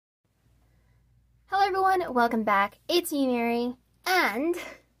everyone, welcome back. It's me, Mary, and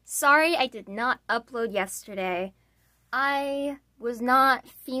sorry I did not upload yesterday. I was not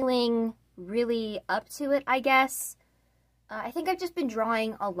feeling really up to it, I guess. I think I've just been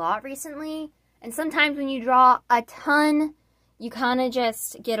drawing a lot recently, and sometimes when you draw a ton, you kind of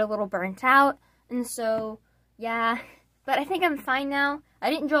just get a little burnt out, and so, yeah. But I think I'm fine now. I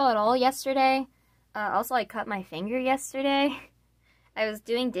didn't draw at all yesterday. Also, I cut my finger yesterday. I was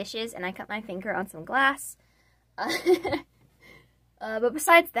doing dishes and I cut my finger on some glass. But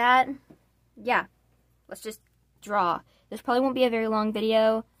besides that, yeah, let's just draw. This probably won't be a very long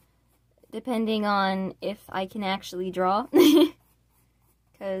video, depending on if I can actually draw.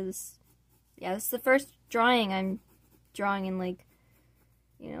 Because, yeah, this is the first drawing I'm drawing in, like,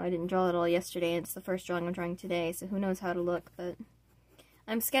 you know, I didn't draw at all yesterday. It's the first drawing I'm drawing today, so who knows how to look, but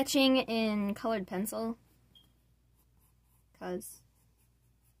I'm sketching in colored pencil. Because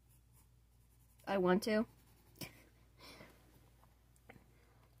I want to.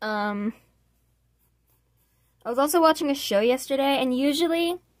 I was also watching a show yesterday, and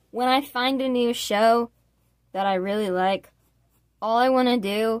usually when I find a new show that I really like, all I want to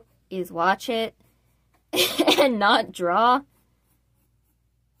do is watch it and not draw.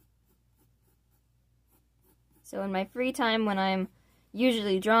 So in my free time when I'm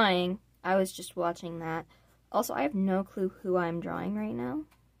usually drawing, I was just watching that. Also, I have no clue who I'm drawing right now.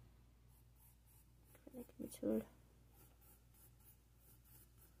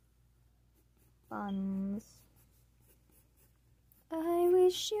 Buns. I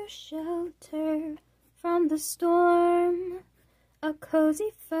wish you shelter from the storm, a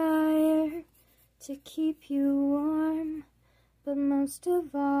cozy fire to keep you warm, but most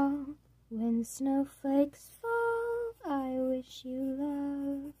of all, when snowflakes fall, I wish you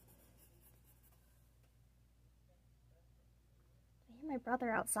love. I hear my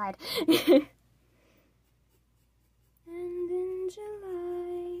brother outside. And in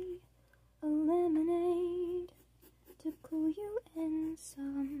July, a lemonade to cool you in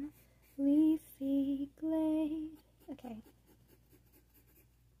some leafy glade. Okay.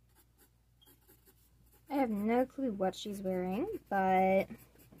 I have no clue what she's wearing, but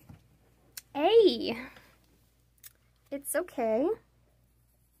hey, it's okay.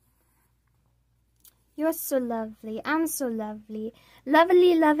 You're so lovely. I'm so lovely.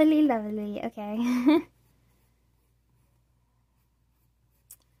 Lovely, lovely, lovely. Okay.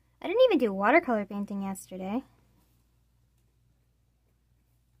 I didn't even do watercolor painting yesterday.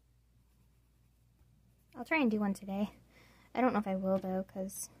 I'll try and do one today. I don't know if I will, though,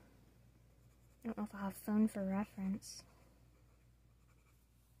 because I don't know if I'll have phone for reference.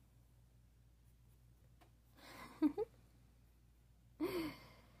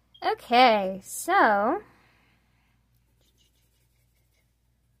 Okay, so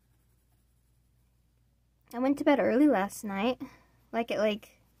I went to bed early last night,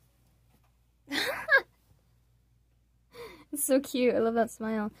 It's so cute. I love that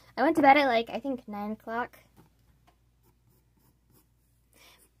smile. I went to bed at I think 9 o'clock.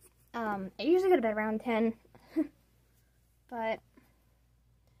 I usually go to bed around 10. But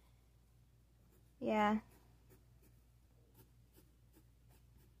yeah.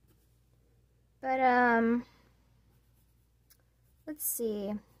 But let's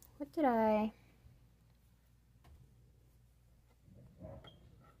see. What did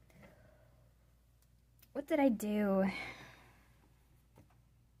I do?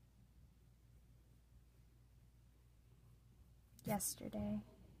 Yesterday.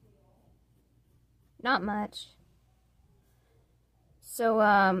 Not much. So,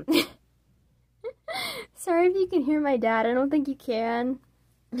 sorry if you can hear my dad. I don't think you can.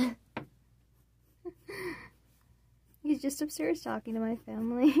 He's just upstairs talking to my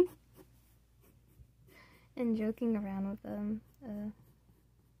family. And joking around with them.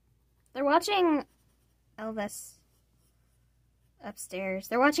 They're watching Elvis upstairs.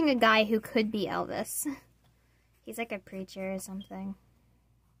 They're watching a guy who could be Elvis. He's like a preacher or something.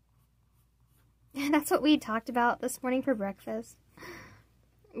 That's what we talked about this morning for breakfast.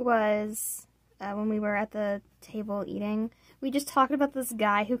 Was when we were at the table eating. We just talked about this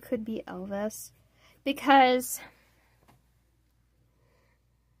guy who could be Elvis. Because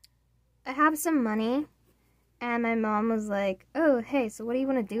I have some money. And my mom was like, oh, hey, so what do you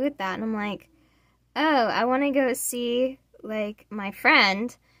want to do with that? And I'm like, oh, I want to go see, my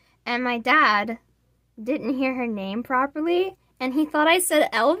friend. And my dad didn't hear her name properly, and he thought I said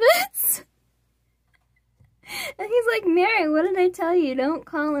Elvis? And he's like, Mary, what did I tell you? Don't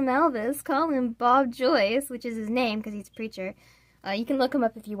call him Elvis. Call him Bob Joyce, which is his name, because he's a preacher. You can look him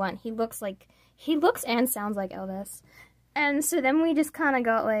up if you want. He looks and sounds like Elvis. And so then we just kind of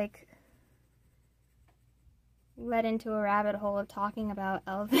got, led into a rabbit hole of talking about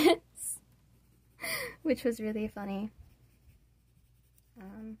elephants, which was really funny.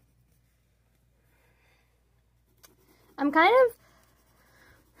 I'm kind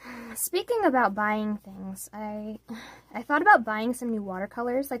of, speaking about buying things, I thought about buying some new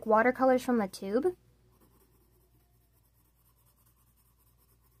watercolors, like watercolors from the tube.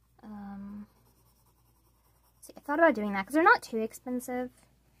 See, I thought about doing that because they're not too expensive.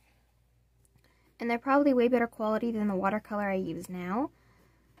 And they're probably way better quality than the watercolor I use now.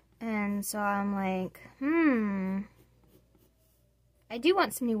 And so I'm like, I do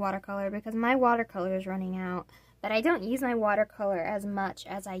want some new watercolor because my watercolor is running out. But I don't use my watercolor as much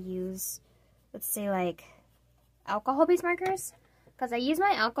as I use, let's say, like, alcohol-based markers. Because I use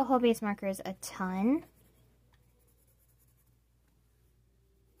my alcohol-based markers a ton.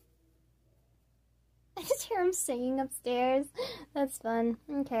 I just hear him singing upstairs. That's fun.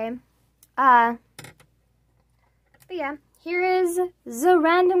 Okay. But yeah, here is the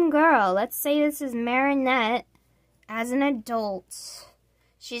random girl. Let's say this is Marinette as an adult.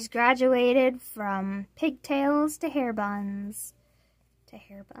 She's graduated from pigtails to hair buns. To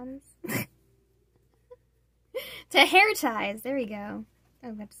hair buns? To hair ties. There we go.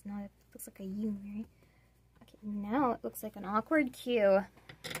 Oh, that's not. It looks like a U, Mary. Okay, now it looks like an awkward Q.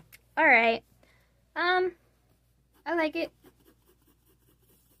 Alright. I like it.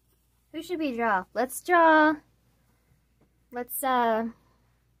 Who should we draw? Let's draw. Let's, oh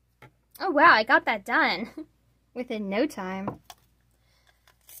wow, I got that done within no time.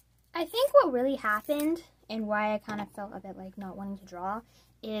 I think what really happened and why I kind of felt a bit like not wanting to draw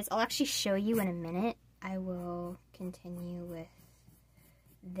is I'll actually show you in a minute. I will continue with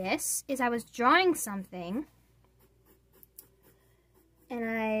this. I was drawing something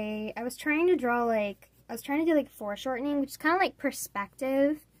and I was trying to draw like, I was trying to do like foreshortening, which is kind of like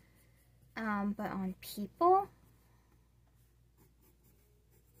perspective, but on people.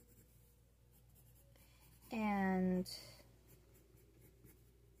 And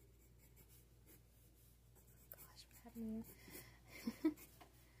gosh, what happened to you?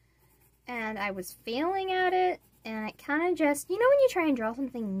 And I was failing at it, and it kind of just, you know when you try and draw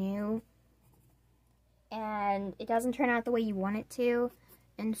something new and it doesn't turn out the way you want it to,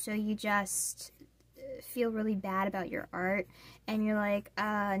 and so you just feel really bad about your art, and you're like,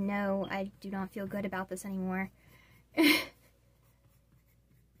 no, I do not feel good about this anymore. Well,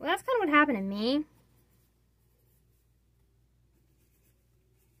 that's kind of what happened to me.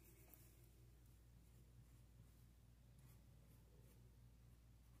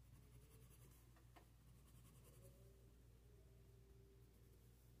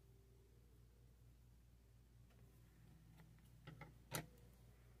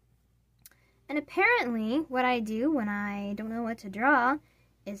 And apparently, what I do when I don't know what to draw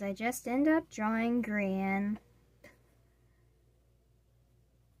is I just end up drawing Grian.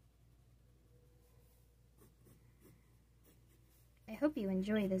 I hope you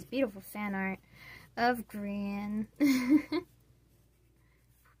enjoy this beautiful fan art of Grian.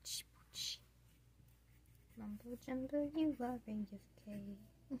 Mumbo jumbo, you are AFK.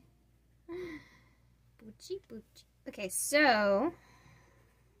 Boochie boochie. Okay, so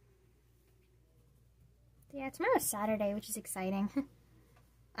yeah, tomorrow's Saturday, which is exciting.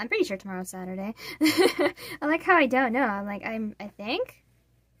 I'm pretty sure tomorrow's Saturday. I like how I don't know. I'm like, I think.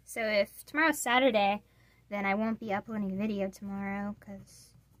 So if tomorrow's Saturday, then I won't be uploading a video tomorrow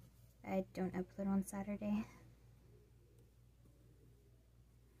because I don't upload on Saturday.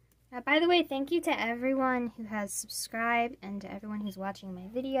 By the way, thank you to everyone who has subscribed and to everyone who's watching my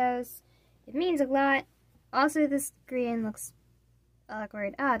videos. It means a lot. Also, this Grian looks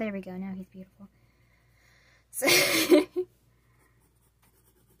awkward. Ah, there we go. Now he's beautiful. So there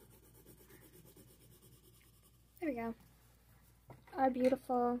we go. Our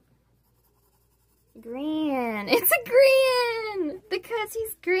beautiful Grian. It's a Grian! Because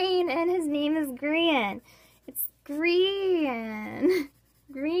he's green and his name is Grian. It's Grian.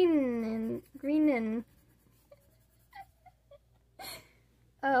 Greenin.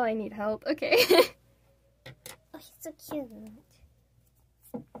 Oh, I need help. Okay. Oh, he's so cute.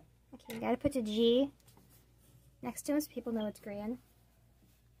 Okay, gotta put a G next to him so people know it's Grian.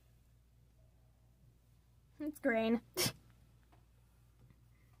 It's Grain.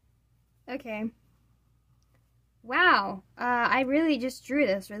 Okay. Wow. I really just drew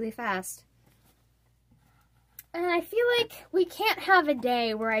this really fast. And I feel like we can't have a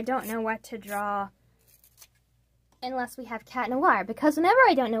day where I don't know what to draw unless we have Cat Noir. Because whenever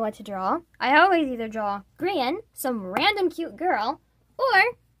I don't know what to draw, I always either draw Grian, some random cute girl, or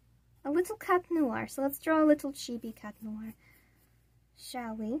a little Cat Noir. So let's draw a little chibi Cat Noir,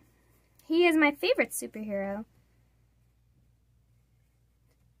 shall we? He is my favorite superhero.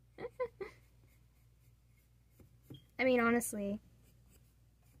 I mean, honestly,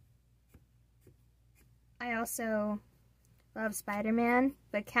 I also love Spider-Man,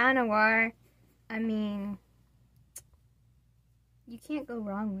 but Cat Noir, I mean, you can't go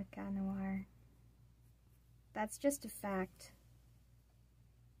wrong with Cat Noir. That's just a fact.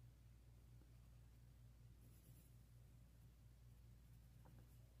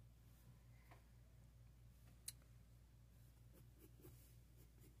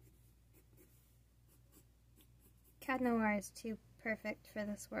 Cat Noir is too perfect for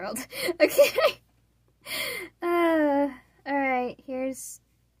this world. Okay. Alright, here's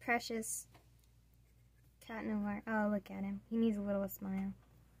Precious Cat Noir. Oh, look at him. He needs a little smile.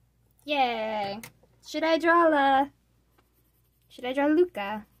 Yay! Should I draw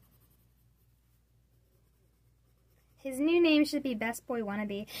Luca? His new name should be Best Boy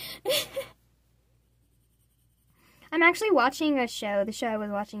Wannabe. I'm actually watching a show, the show I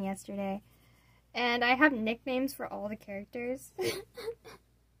was watching yesterday, and I have nicknames for all the characters.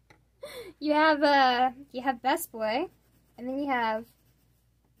 You have Best Boy, and then you have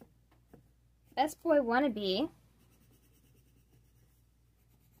Best Boy Wannabe.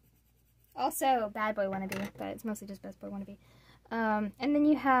 Also Bad Boy Wannabe, but it's mostly just Best Boy Wannabe. And then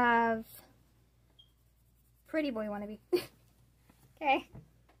you have Pretty Boy Wannabe. Okay.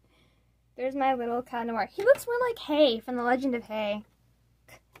 There's my little Cat Noir. He looks more like Hay from The Legend of Hay.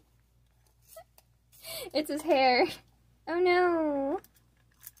 It's his hair. Oh no.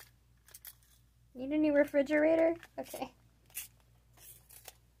 Need a new refrigerator? Okay.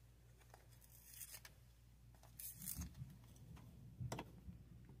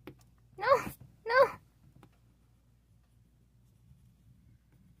 No! No!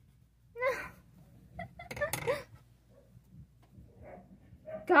 No!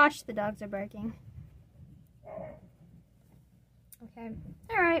 Gosh, the dogs are barking. Okay.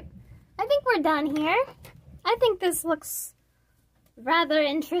 Alright. I think we're done here. I think this looks rather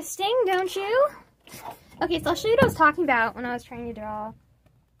interesting, don't you? Okay, so I'll show you what I was talking about when I was trying to draw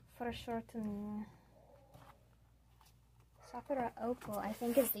foreshortening. Sakura Opal, I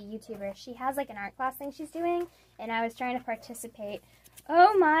think, is the YouTuber. She has like an art class thing she's doing, and I was trying to participate.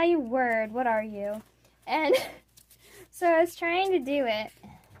 Oh my word, what are you? And so I was trying to do it.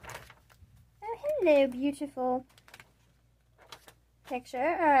 Oh, hello, beautiful picture.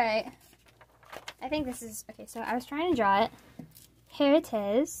 Alright. I think this is, okay, so I was trying to draw it. Here it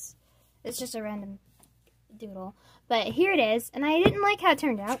is. It's just a random doodle. But here it is, and I didn't like how it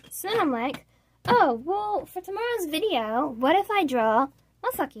turned out. So then I'm like, oh, well, for tomorrow's video, what if I draw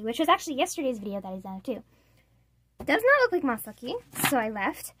Masaki, which was actually yesterday's video that is done too. Does not look like Masaki, so I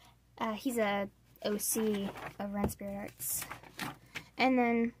left. He's a OC of Ren Spirit Arts. And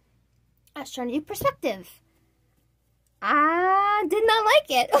then I was trying to do perspective. I did not like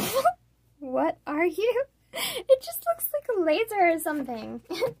it. What are you? It just looks like a laser or something.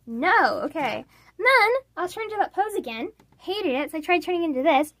 No, okay. And then I was trying to do that pose again. Hated it, so I tried turning into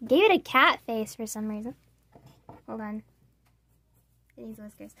this. Gave it a cat face for some reason. Hold on. It needs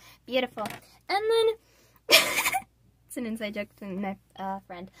whiskers. Beautiful. And then it's an inside joke between my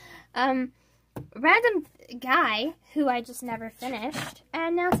friend. Random guy who I just never finished,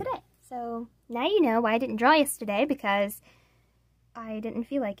 and now today. So now you know why I didn't draw yesterday, because I didn't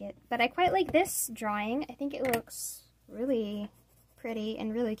feel like it. But I quite like this drawing. I think it looks really pretty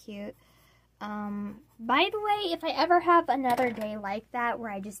and really cute. By the way, if I ever have another day like that where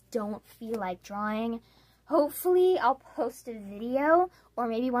I just don't feel like drawing, hopefully I'll post a video, or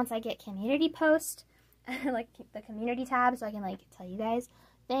maybe once I get community post, like the community tab, so I can like tell you guys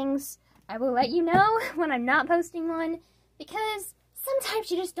things. I will let you know when I'm not posting one, because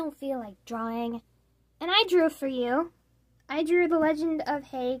sometimes you just don't feel like drawing. And I drew for you. I drew The Legend of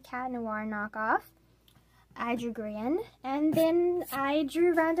Hay Cat Noir knockoff. I drew Grian, and then I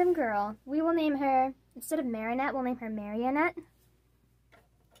drew Random Girl. We will name her, instead of Marinette, we'll name her Marionette.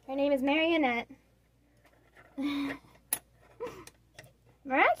 Her name is Marionette.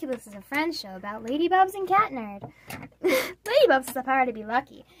 Miraculous is a Friends show about Ladybubs and Cat Nerd. Ladybubs has the power to be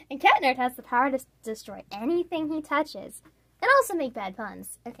lucky, and Cat Nerd has the power to destroy anything he touches, and also make bad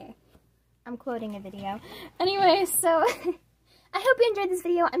puns. Okay, I'm quoting a video. Anyway, so I hope you enjoyed this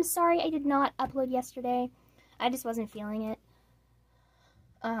video. I'm sorry I did not upload yesterday. I just wasn't feeling it.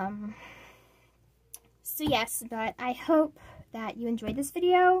 So yes, but I hope that you enjoyed this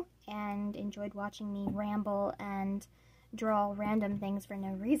video and enjoyed watching me ramble and draw random things for no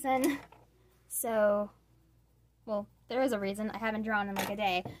reason. So, well, there is a reason. I haven't drawn in like a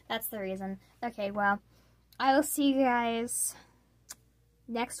day. That's the reason. Okay, well, I will see you guys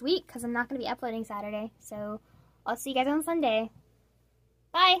next week, because I'm not going to be uploading Saturday. So, I'll see you guys on Sunday.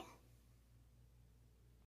 Bye!